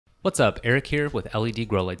What's up, Eric here with LED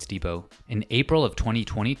Grow Lights Depot. In April of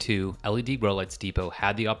 2022, LED Grow Lights Depot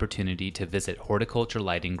had the opportunity to visit Horticulture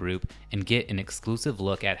Lighting Group and get an exclusive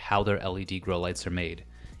look at how their LED grow lights are made.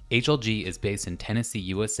 HLG is based in Tennessee,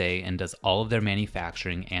 USA and does all of their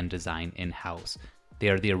manufacturing and design in-house. They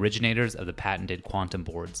are the originators of the patented quantum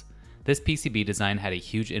boards. This PCB design had a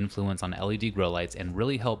huge influence on LED grow lights and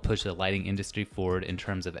really helped push the lighting industry forward in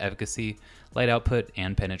terms of efficacy, light output,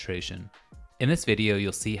 and penetration. In this video,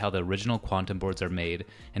 you'll see how the original quantum boards are made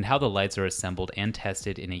and how the lights are assembled and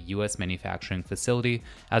tested in a US manufacturing facility,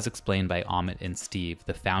 as explained by Amit and Steve,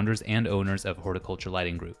 the founders and owners of Horticulture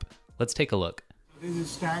Lighting Group. Let's take a look. There's a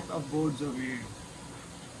stack of boards over here.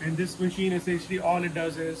 And this machine, essentially all it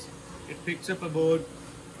does is, it picks up a board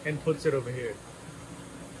and puts it over here.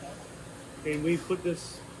 And we put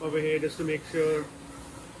this over here just to make sure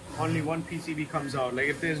only one PCB comes out. Like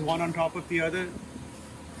if there's one on top of the other,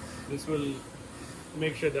 this will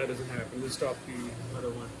make sure that doesn't happen. We'll stop the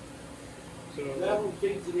other one. So that one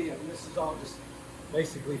feeds it in. This is all just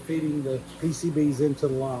basically feeding the PCBs into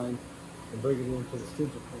the line and bringing it into the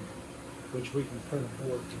stencil printer, which we can print a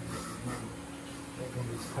board to on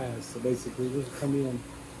these paths. So basically, this will come in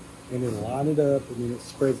and it'll line it up, and then it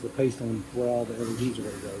spreads the paste on where all the LEDs are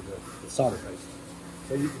going to go, the solder paste.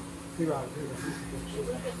 So you can see right here, this is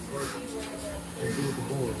and do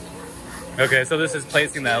the board. Okay, so this is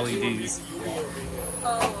placing the LEDs.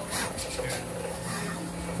 Oh.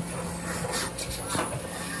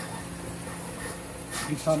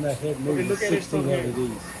 Each time that head moves, 16 LEDs.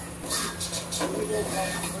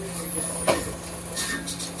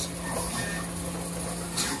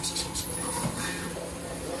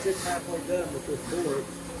 Once it's halfway done with this board,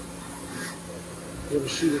 it'll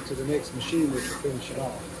shoot it to the next machine, which will finish it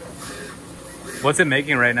off. What's it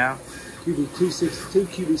making right now? QB262,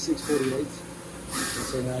 QB648s. And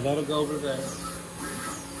so now that'll go over there.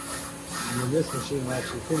 And then this machine will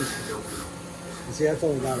actually finish the board. You see, that's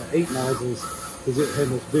only got an 8 nozzles because it has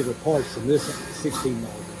much bigger parts than this 16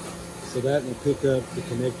 nozzles. So that will pick up the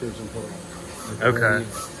connectors and put it on. Okay.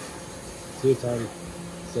 See, it's already,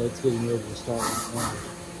 so it's getting ready to start now.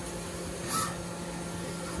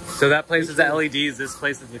 So that places the LEDs, this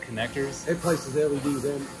places the connectors? It places LEDs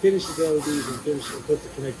and finishes the LEDs and puts the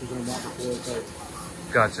connectors on right before it goes.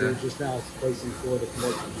 Gotcha. So just now it's placing for the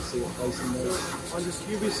connectors. You see it placing those. on this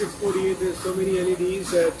QB648, there's so many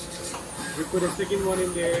LEDs that we put a second one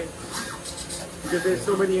in there because there's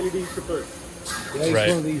so many LEDs to put. Yeah, each Right.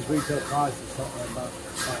 one of these retail prices something about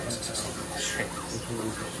 $500. Each one of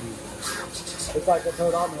these machines. It's like I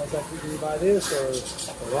told Amit, I was like, we can buy this or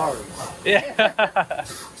Ferrari. Yeah.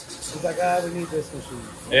 He's like, we need this machine.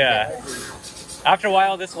 Yeah. After a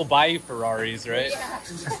while, this will buy you Ferraris, right? Yeah.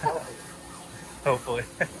 Hopefully.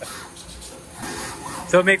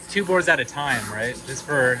 So it makes 2 boards at a time, right? Just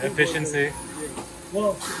for efficiency?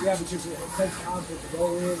 Well, yeah, because it takes time for it to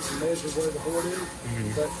go in and measure where the board is.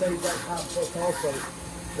 So it saves that time. Plus also,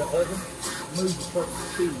 the oven moves at certain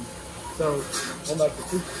speed. So on like the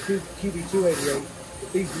QB288, if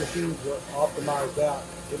these machines were optimized out,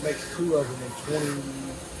 it makes 2 of them in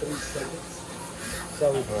 23 seconds. So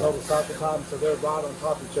total cycle time, so they're right on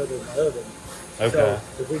top of each other in the oven. Okay.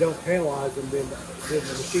 So if we don't penalize them, then the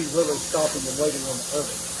machine literally stopping and waiting on the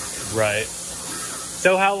oven. Right.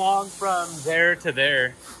 So how long from there to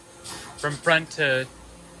there? From front to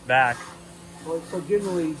back? Well, so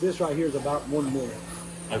generally, this right here is about 1 minute.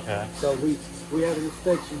 Okay. So we have an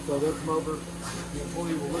inspection, so they'll come over, the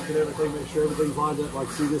employee will look at everything, make sure everything's lined up. Like,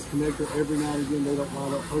 see this connector, every now and again they don't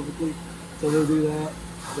line up perfectly, so they'll do that.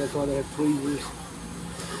 That's why they have tweezers.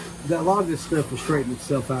 A lot of this stuff will straighten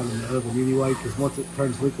itself out in the oven anyway, because once it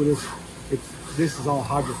turns liquidous, this is all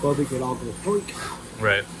hydrophobic, it all goes freak.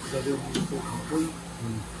 Right. So then when it's complete,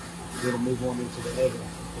 it'll move on into the oven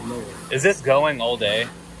from there. Is this going all day?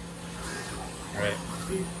 Right.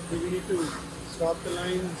 Do we need to stop the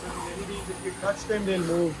lines and LEDs? If you touch them, they'll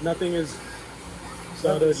move. Nothing is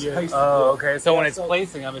started yet. Oh, okay. So when it's so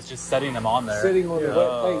placing them, it's just setting them on there. Sitting on the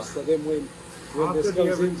Oh. wet paste, so then when After this the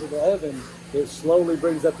goes oven- into the oven, it slowly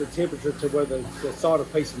brings up the temperature to where the solder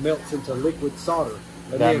paste melts into liquid solder.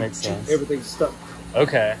 And That then makes sense. Everything's stuck.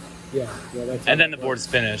 Okay. Yeah, that's And then the board's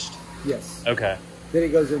finished. Yes. Okay. Then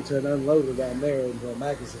it goes into an unloader down there into a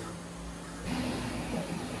magazine.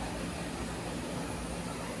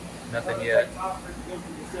 Nothing yet.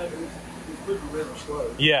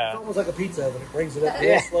 It's Yeah. almost like a pizza oven. It brings it up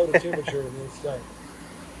real slow to temperature and then it's done.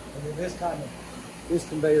 And then this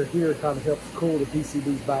conveyor here kind of helps cool the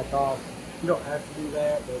PCBs back off. You don't have to do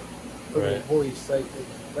that, but for the Right. employees' sake,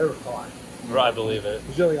 they're required. I believe it.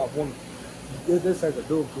 Because you only got one. This has a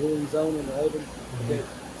dual cooling zone in the oven, but then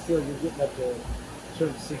still you're getting up to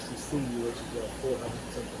turn 60C, which is 400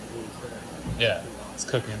 something degrees there. Yeah, it's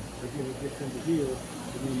cooking. But then it gets into here,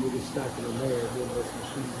 and then we just stack it in there, and then this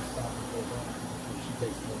machine just stops and goes on. And she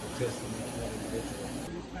takes more of the testing each one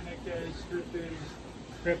individually. These connectors strip in,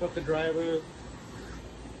 prep up the driver,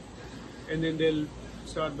 and then they'll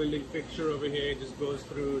start building fixture over here. It just goes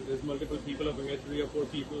through, there's multiple people over here, 3 or 4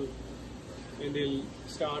 people, and they'll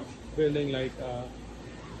start building like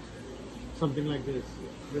something like this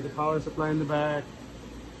with the power supply in the back,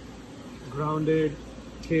 grounded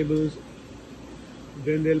cables.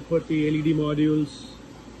 Then they'll put the LED modules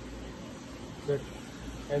that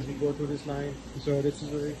as we go through this line. So this is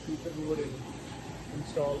where we keep the board and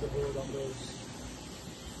install the board on those.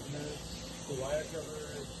 And that's the wire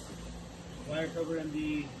cover and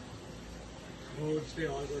the boards, they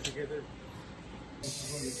all go together. This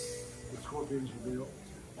is where the scorpions are built.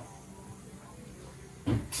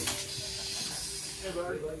 Hey,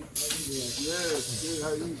 buddy. Good, how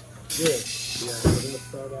are you? Good. Yeah, so they'll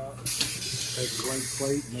start out, take a blank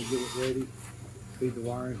plate, and they get it ready, feed the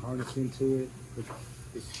wiring harness into it.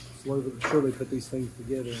 Just slowly but surely put these things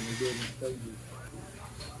together, and they do it in stages.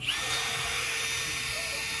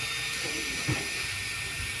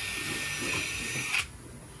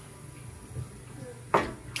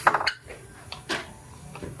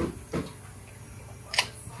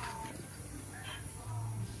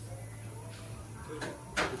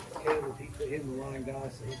 Hitting the line guy,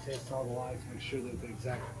 so he tests all the lights, make sure that the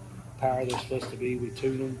exact power they're supposed to be. We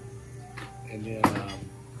tune them, and then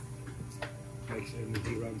make sure that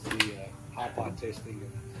he runs the hot pot testing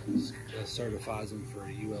and certifies them for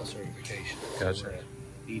a UL certification. Gotcha.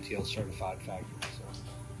 We're a ETL certified factory, so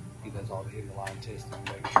he does all the in-the-line testing and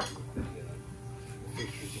make sure that the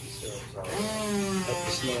fixtures themselves are up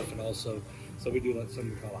to snuff, and also. So we do like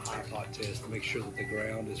something called a high pot test to make sure that the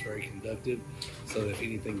ground is very conductive, so that if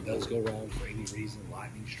anything does go wrong for any reason,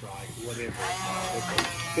 lightning strike, whatever, the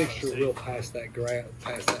fixture will pass that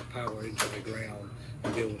power into the ground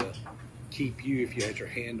and be able to keep you, if you had your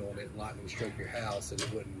hand on it, and lightning struck your house, and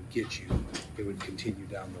it wouldn't get you. It would continue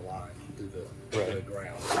down the line through the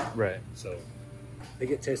ground. Right. So they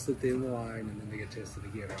get tested at the end of the line, and then they get tested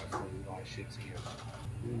again after the light ships again.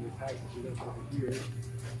 And then we package it up over here.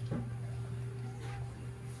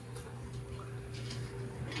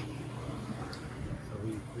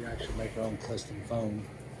 We actually make our own custom foam.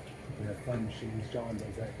 We have foam machines. John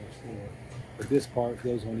does that next door. But this part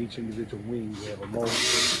goes on each individual wing. We have a mold for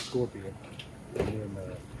the scorpion. And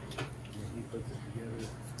then he puts it together.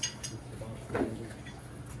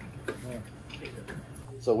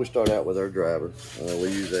 So we start out with our driver. We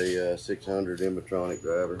use a 600 Invitronic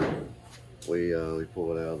driver. We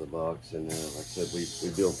pull it out of the box, and like I said, we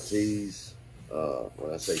build T's.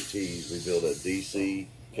 When I say T's, we build a DC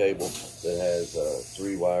cable that has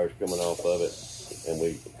 3 wires coming off of it, and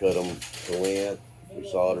we cut them to length. We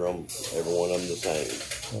solder them, every one of them the same.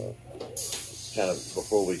 Kind of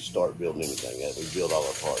before we start building anything, we build all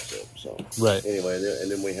our parts up. So right. Anyway, and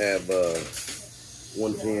then we have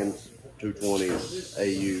 110s, 220s,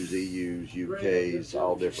 AUs, EUs, UKs,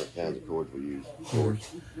 all different kinds of cords we use. Of course,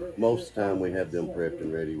 most of the time we have them prepped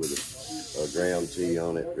and ready with a ground tee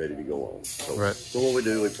on it, ready to go on. So, right. So what we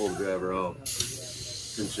do, we pull the driver off.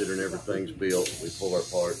 Considering everything's built, we pull our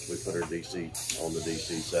parts, we put our DC on the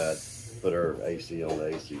DC side, put our AC on the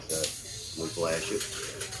AC side, we flash it,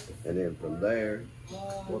 and then from there,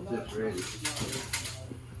 once it's ready,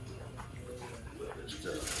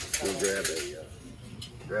 we'll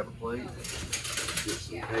grab a plate, get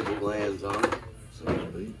some cable glands on it, so to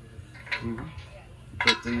speak.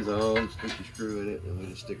 Put these on, stick a screw in it, and we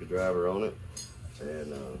just stick a driver on it,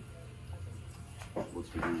 and once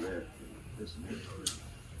we do that,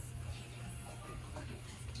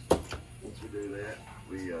 once we do that,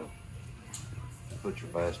 we put your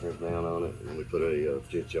fasteners down on it, and we put a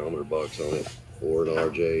potentiometer box on it, or an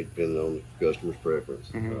RJ, depending on the customer's preference.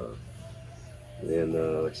 Then,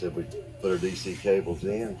 like I said, we put our DC cables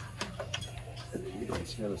in, and you can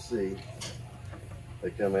just kind of see, they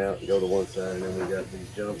come out and go to one side, and then we got these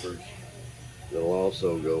jumpers that'll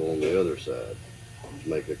also go on the other side to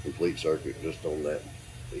make a complete circuit just on that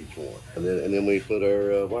each one. And then we put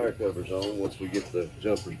our wire covers on once we get the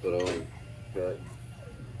jumpers put on. Okay.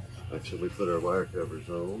 Actually, we put our wire covers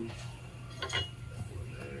on.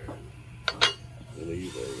 There. And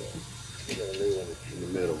these we got a new one in the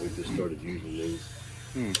middle. We just started using these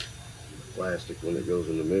plastic when it goes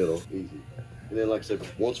in the middle. Easy. And then, like I said,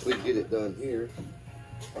 once we get it done here,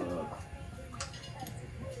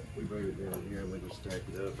 we bring it down here and we just stack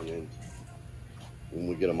it up, and then when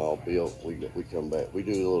we get them all built, we come back. We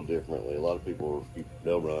do it a little differently. A lot of people,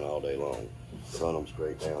 they'll run all day long. run them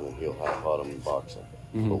straight down, and he'll hot pot them and box them.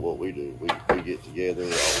 But what we do, we get together, all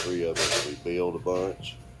three of us, we build a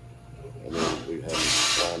bunch, and then we have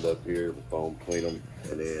them lined up here with foam between them,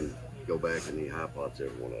 and then go back and he hot pots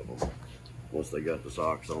every one of them. Once they got the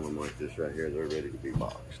socks on them like this right here, they're ready to be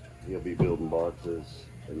boxed. He'll be building boxes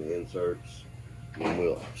and the inserts,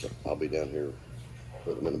 and I'll be down here,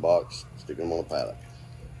 put them in the box, stick them on a pallet,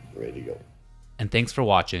 ready to go. And thanks for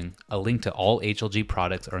watching. A link to all HLG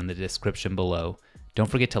products are in the description below. Don't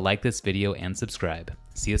forget to like this video and subscribe.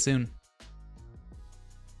 See you soon.